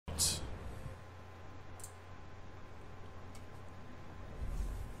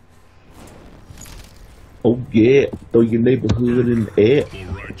Oh yeah, throw your neighborhood in the air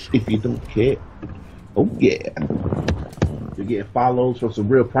if you don't care. Oh yeah. You're getting follows from some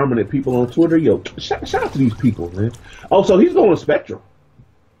real prominent people on Twitter. Yo, shout out to these people, man. Oh, so he's going Spectral.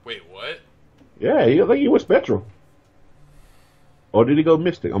 Wait, what? Yeah, I think he went Spectral. Or did he go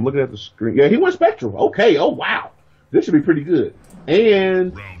Mystic? I'm looking at the screen. Yeah, he went Spectral. Okay, oh wow. This should be pretty good.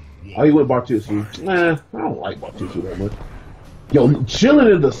 And, oh, he went Bartucci. Nah, I don't like Bartucci that much. Yo,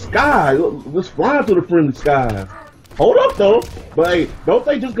 chilling in the sky. Let's fly through the friendly skies. Hold up, though. But hey, don't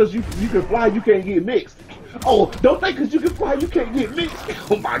think just because you can fly, you can't get mixed. Oh, don't think because you can fly, you can't get mixed.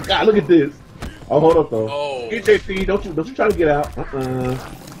 Oh my God, look at this. Oh, hold up, though. Oh. KJP, don't you try to get out.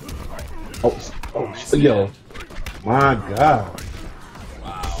 Oh, yo. My God.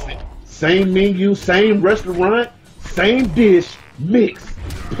 Wow. Same menu, same restaurant, same dish, mix,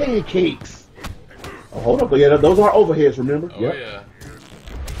 pancakes. Oh, hold up, yeah, those are overheads, remember? Oh, yep. Yeah.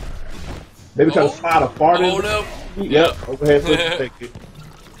 Maybe try to slide a fart in. Oh, no. Yep, overhead, so take it.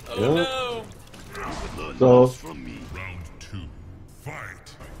 Oh, no. So,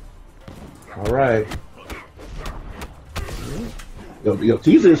 alright. Yo,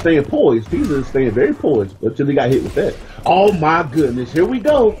 Tiza is staying poised. Tiza is staying very poised until he got hit with that. Oh my goodness, here we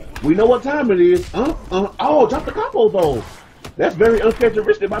go. We know what time it is. Oh, drop the combo though. That's very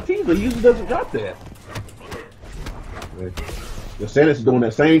uncharacteristic by Tiza. He usually doesn't drop that. The Sanix is doing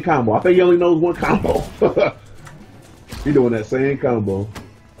that same combo. I think he only knows one combo. He's doing that same combo.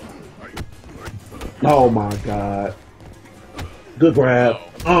 Oh my God. Good grab.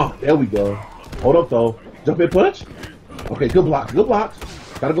 There we go. Hold up though. Jump in punch. Okay, good blocks. Good blocks.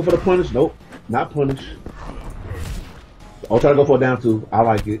 Gotta go for the punish. Nope. Not punish. I'll try to go for a down two. I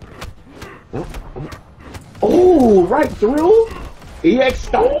like it. Oh, right through. EX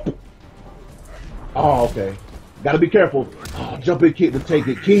stomp. Oh, okay. Gotta be careful. Oh, jump in kick to take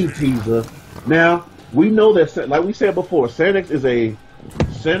it. KingTiza. Now, we know that, like we said before, Sanix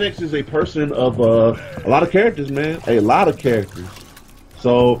is a person of a lot of characters, man. A lot of characters.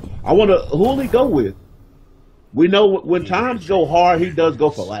 So, I wonder, who will he go with? We know when times go hard, he does go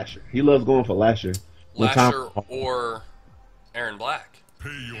for Lasher. He loves going for Lasher. Lasher or Aaron Black.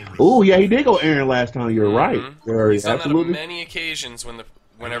 Oh, yeah, he did go Aaron last time. You're right. He's done that on many occasions when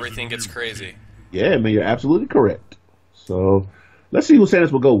everything gets crazy. Yeah, man, you're absolutely correct. So, let's see who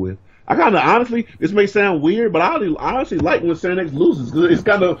Sanix will go with. I kind of, honestly, this may sound weird, but I honestly like when Sanix loses, because it's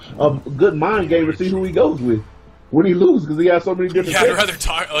kind of a good mind game to see who he goes with when he loses, because he has so many different I'd rather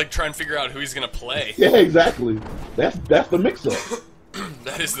try and figure out who he's going to play. Yeah, exactly. That's the mix-up.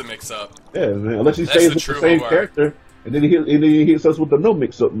 That is the mix-up. Yeah, man, unless he stays with the same character, and then he hits us with the no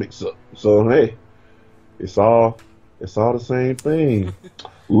mix-up. So, hey, it's all the same thing.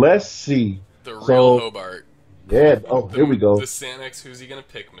 Let's see. The real Hobart. Yeah. Oh, here we go. The Sanix, who's he gonna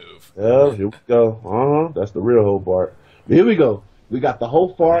pick move? Yeah, here we go. That's the real Hobart. Here we go. We got the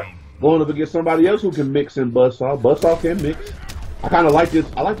whole fart going up against somebody else who can mix in Buzzsaw. Buzzsaw can mix. I kind of like this.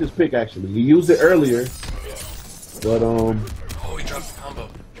 I like this pick actually. He used it earlier, but oh, he dropped the combo.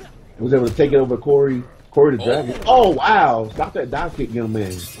 He was able to take it over Corey the Dragon. Oh wow! Stop that dive kick, young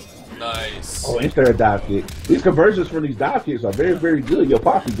man. Nice. Oh, instead dive kick. These conversions from these dive kicks are very, very good. Yo,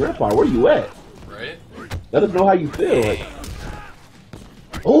 Poppy, Grandpa, where you at? Right? Let us know how you feel. Like,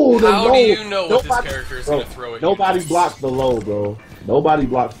 oh, the how low. Do you know what this character is going to throw at nobody you? blocks the low, bro. Nobody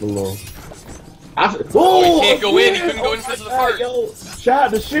blocks the low. He can't go in. He couldn't go in because of the fart. Yo, shout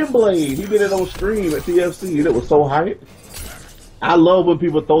out to Shinblade. He did it on stream at TFC, and it was so hype. I love when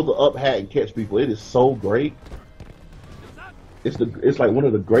people throw the up hat and catch people. It is so great. It's like one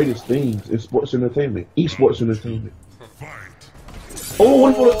of the greatest things in sports entertainment, esports entertainment.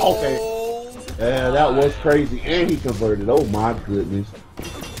 Oh, okay. Yeah, that was crazy, and he converted. Oh my goodness.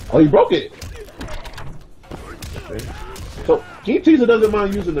 Oh, he broke it. Okay. So KingTiza doesn't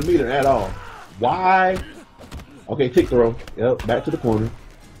mind using the meter at all. Why? Okay, tick throw. Yep, back to the corner.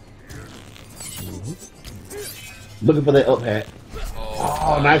 Looking for that up hat.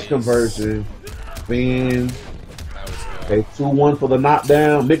 Oh, nice conversion. Spin. Okay, 2-1 for the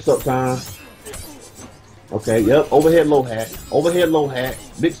knockdown. Mix up time. Okay, yep. Overhead low hat. Overhead low hat.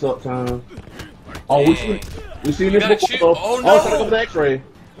 Mix up time. Oh, we seen this before. Oh no! Trying to go for the X-ray.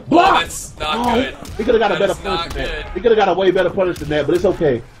 Block. Oh, that's not good. He could have got a better punish than that. He could have got a way better punish than that, but it's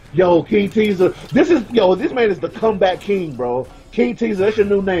okay. Yo, KingTiza. This man is the comeback king, bro. KingTiza, that's your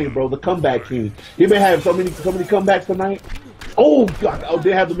new name, bro. The comeback king. He may have so many comebacks tonight. Oh God! Oh,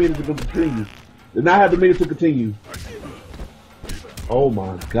 didn't have the meaning to continue. Did not have the meaning to continue. Oh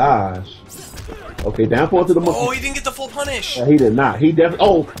my gosh. Okay, down forward to the monkey. Oh, he didn't get the full punish. He did not. He definitely.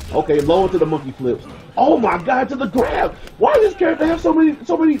 Oh, okay, low into the monkey flips. Oh my God, to the grab. Why does this character have so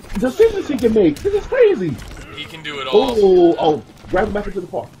many decisions he can make? This is crazy. He can do it all. Oh, grab him back into the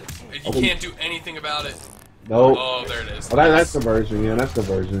park. You can't do anything about it. No. Oh, there it is. Oh, that's conversion. Yeah, that's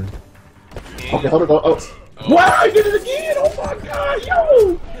conversion. And Okay, hold on. Oh. Wow, I did it again. Oh my God,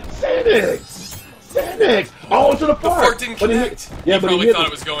 yo, Sanix. Oh, to the fart. The fart didn't connect. He probably thought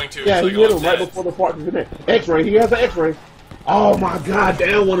it was going to. Yeah, he hit him right before the fart didn't connect. X-ray. He has an X-ray. Oh my God,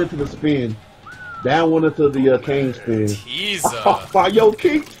 down one into the spin. Down one into the King spin. KingTiza. Oh, yo,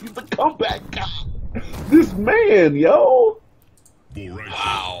 King, he's the comeback guy. This man, yo.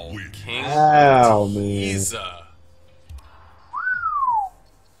 Wow. Wow, man. KingTiza.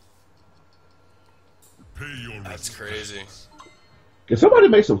 That's crazy. Can somebody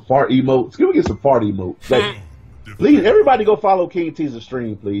make some fart emotes? Can we get some fart emotes? Like, please, everybody go follow KingTiza's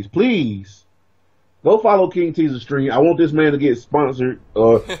stream, please. Please. Go follow KingTiza's stream. I want this man to get sponsored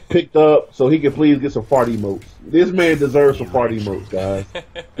or picked up so he can please get some fart emotes. This man deserves some fart emotes, guys.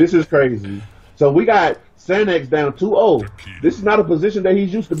 This is crazy. So we got Sanix down 2-0. This is not a position that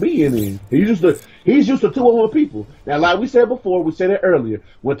he's used to being in. He's used to 2-0 people. Now, like we said before, we said it earlier.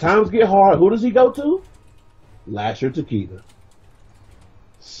 When times get hard, who does he go to? Lasher Takeda.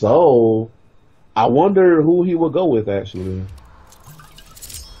 So, I wonder who he will go with, actually.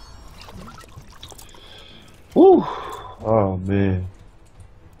 Whew. Oh, man.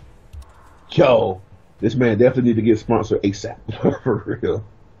 Yo, this man definitely need to get sponsored ASAP. For real.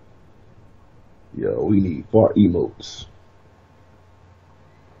 Yo, we need fart emotes.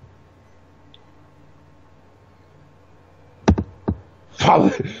 Follow.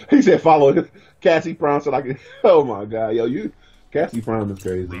 He said follow Cassie Prime so I can. Oh my God, yo, Cassie Prime is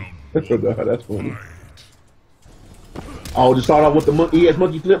crazy. That's funny. Oh, just start off with the EX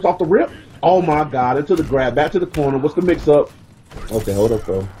monkey flips off the rip. Oh my God, into the grab, back to the corner. What's the mix up? Okay, hold up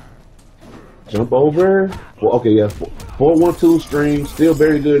though. Jump over. Well, okay, yeah, 4-1-2 string, still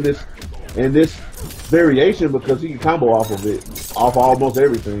very good in this variation because he can combo off of it, off almost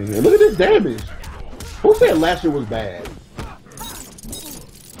everything. And look at this damage. Who said Lasher was bad?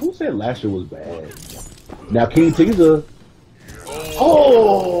 Who said Lasher was bad? Now KingTiza.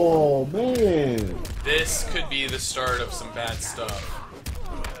 Oh man. This could be the start of some bad stuff.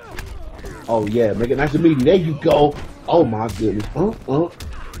 Oh yeah, make it nice and meaty. There you go. Oh my goodness.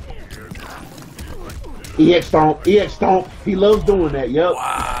 EX Stomp. He loves doing that. Yep.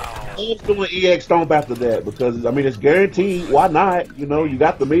 Wow. He loves doing EX Stomp after that because I mean it's guaranteed. Why not? You know, you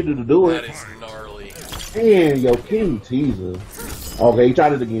got the meter to do it. That is gnarly. Man, yo, KingTiza. Okay, he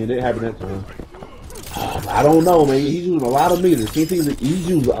tried it again. Didn't happen that time. I don't know, man. He's using a lot of meters. KingTiza, he's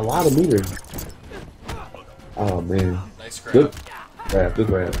using a lot of meters. Oh man. Nice grab. Good grab. Good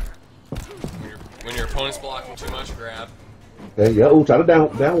grab. When your opponent's blocking too much, grab. Okay, yeah. Oh, try to down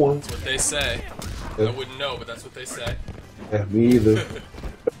one. That's what they say. Yeah. I wouldn't know, but that's what they say. Yeah, me either.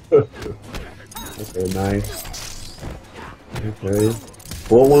 Okay, nice. Okay.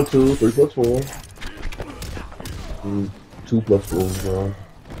 4-1-2, 3+4. 2+4, bro.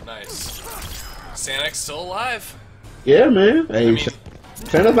 Nice. Sanix still alive. Yeah, man. Hey, I mean,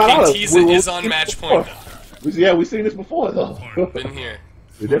 Santa's not out of KingTiza is on match point. Yeah, we've seen this before, though. Been here.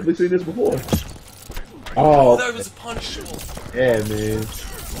 We've definitely seen this before. Oh, Oh, that was a punishable. yeah, man.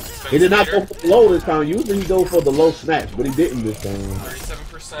 He did not go for the low this time. Usually he go for the low snatch, but he didn't this time.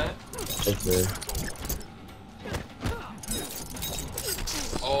 37%. Okay.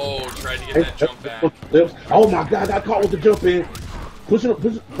 Oh, tried to get that jump back. Oh my God, got caught with the jump in. Push it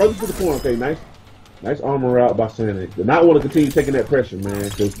further to the corner. Okay, nice armor out by Sanix. But not want to continue taking that pressure, man,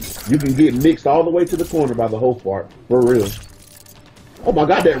 because you can get mixed all the way to the corner by the whole part. For real. Oh my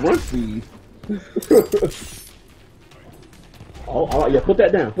God, that run speed. Oh, yeah, put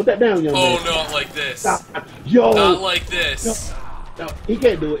that down. Put that down, young man. Oh, not like this. Yo. Not like this. No, he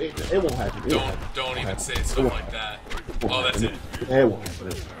can't do it. It won't happen. Don't even say stuff like that. Oh, that's it. It won't happen.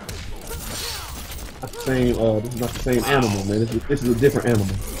 Not the same. This is not the same animal, man. This is a different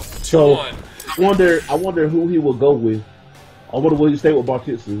animal. So I wonder who he will go with. I wonder will he stay with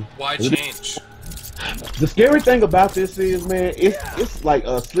Bartitsu. Why change? The scary thing about this is, man, it's like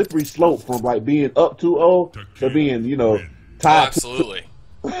a slippery slope from like being up 2-0 to being, you know, tied. Absolutely.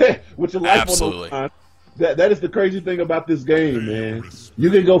 With your life Absolutely. on the line. That is the crazy thing about this game, man.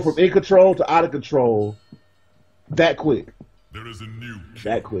 You can go from in control to out of control that quick. There is a new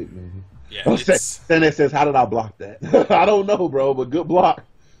That quick, man. Yeah, Oh, it's, then it says, how did I block that? I don't know, bro, but good block.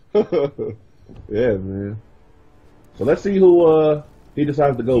 Yeah, man. So let's see who he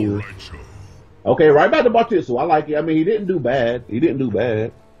decides to go with. right show. Okay, right back to Bartitsu. I like it. I mean, he didn't do bad.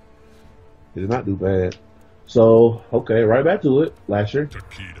 He did not do bad. So, okay, right back to it. Lasher.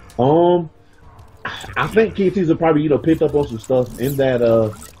 I think KingTiza probably, picked up on some stuff in that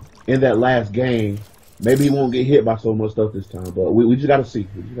last game. Maybe he won't get hit by so much stuff this time, but we just gotta see.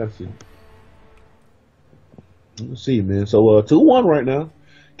 Let's see, man. So 2-1 right now.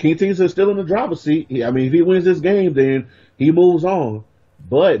 KingTiza is still in the driver's seat. If he wins this game, then he moves on.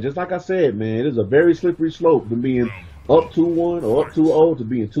 But just like I said, man, it is a very slippery slope from being up 2-1 or up 2-0 to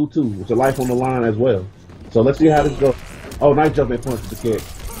being 2-2. It's a life on the line as well. So let's see how this goes. Oh, nice jumping punch to the kick.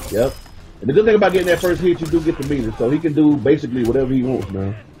 Yep. And the good thing about getting that first hit, you do get the meter, so he can do basically whatever he wants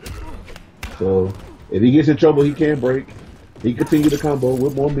now. So if he gets in trouble, he can break. He can continue the combo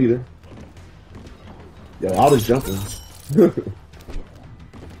with more meter. Yo, all this jumping.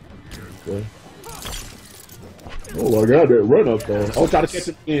 Okay. Oh my God, that run up though. Oh, try to catch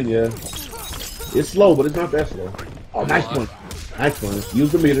him again, yeah. It's slow, but it's not that slow. Oh, nice punch. Nice punch.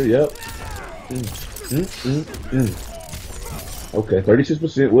 Use the meter, yep. Okay,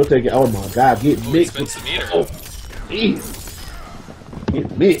 36%. We'll take it. Oh my God, get mixed. Oh, jeez.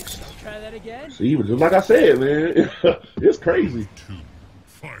 Get mixed. Try that again. See, just like I said, man, it's crazy.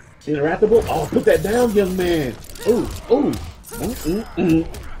 Interactable. Oh, put that down, young man. Ooh.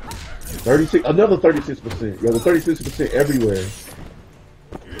 36. Another 36%. Yeah, the 36% everywhere.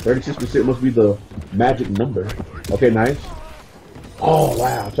 36% must be the magic number. Okay, nice. Oh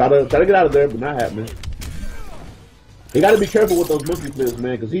wow. Try to get out of there, but not happening. He got to be careful with those monkey flips,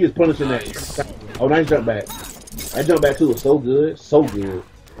 man, because he is punishing that. Oh, nice jump back. That jump back too was so good, so good.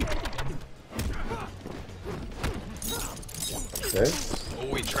 Okay.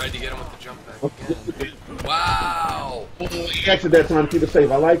 Oh, he tried to get him with the jump back again. Wow. Oh, he actually that time to keep it safe.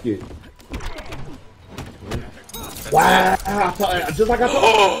 I like it. Wow. Just like I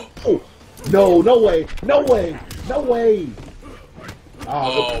thought. Oh, no way.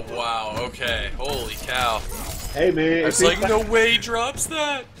 Oh, wow. Okay. Holy cow. Hey, man. It's like, no way he drops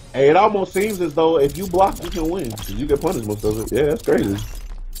that. Hey, it almost seems as though if you block, you can win. Because you get punished most of it. Yeah, that's crazy.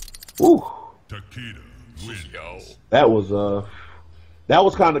 Woo. Yo. That was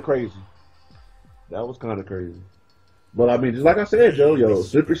kind of crazy. But, just like I said, Joe,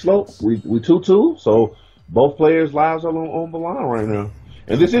 slippery slope. We 2-2, so both players' lives are on the line right now.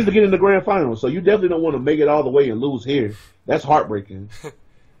 And this is to get in the grand final, so you definitely don't want to make it all the way and lose here. That's heartbreaking.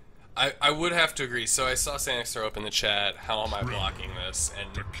 I would have to agree. So I saw Sanix throw up in the chat, how am I blocking this? And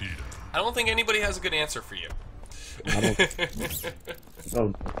I don't think anybody has a good answer for you. I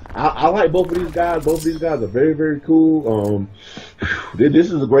like both of these guys. Both of these guys are very, very cool.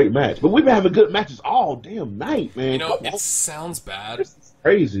 This is a great match. But we've been having good matches all damn night, man. It sounds bad. This is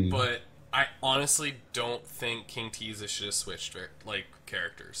crazy. But I honestly don't think KingTiza should have switched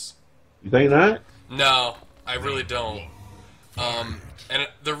characters. You think not? No, I really don't. And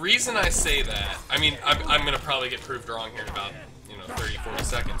the reason I say that, I'm going to probably get proved wrong here in about 30, 40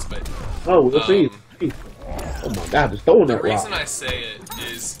 seconds, but we'll see. Oh my God, just throwing that rock. The reason I say it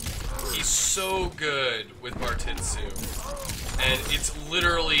is he's so good with Bartitsu, and it's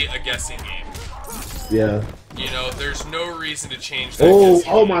literally a guessing game. Yeah. There's no reason to change that.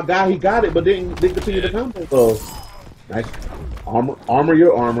 Oh my God, he got it, but didn't continue the combo though. Nice. Armor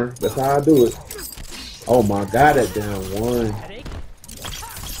your armor. That's how I do it. Oh my God, that down one.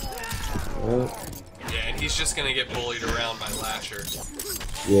 Yeah, and he's just gonna get bullied around by Lasher.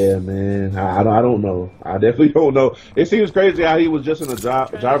 Yeah, man. I don't know. I definitely don't know. It seems crazy how he was just in the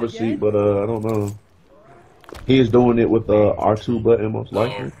driver's seat, but I don't know. He is doing it with the R2 button most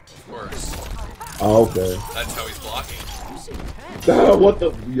likely. Of course. Oh, okay. That's how he's blocking. What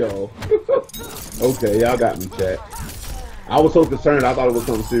the yo? Okay, y'all got me, chat. I was so concerned. I thought it was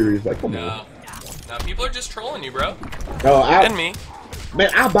something serious. Like, come on. No, people are just trolling you, bro. No, and me. Man,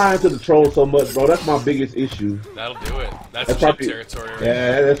 I buy into the troll so much, bro. That's my biggest issue. That'll do it. That's chip territory right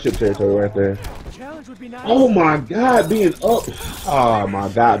there. Yeah, that's chip territory right there. Challenge would be nice. Oh my God, being up. Oh my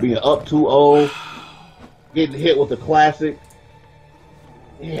God, being up 2-0. Getting hit with the classic.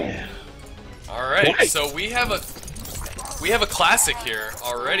 Yeah. Alright, so we have a classic here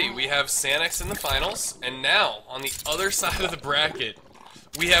already. We have Sanix in the finals, and now, on the other side of the bracket,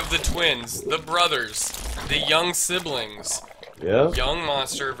 we have the twins, the brothers, the young siblings. Yeah. Young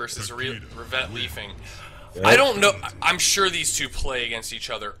Monster versus Revette Leafing. Yep. I don't know. I'm sure these two play against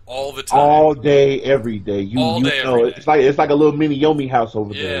each other all the time. All day, every day. Every day. It's like a little mini Yomi house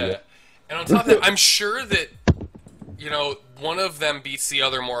over there. Yeah. And on top of that, I'm sure that one of them beats the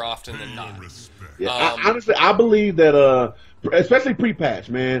other more often than not. Yeah, honestly, I believe that especially pre-patch,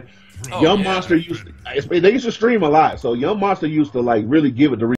 man. Young Monster used to, they used to stream a lot, so Young Monster used to really give it to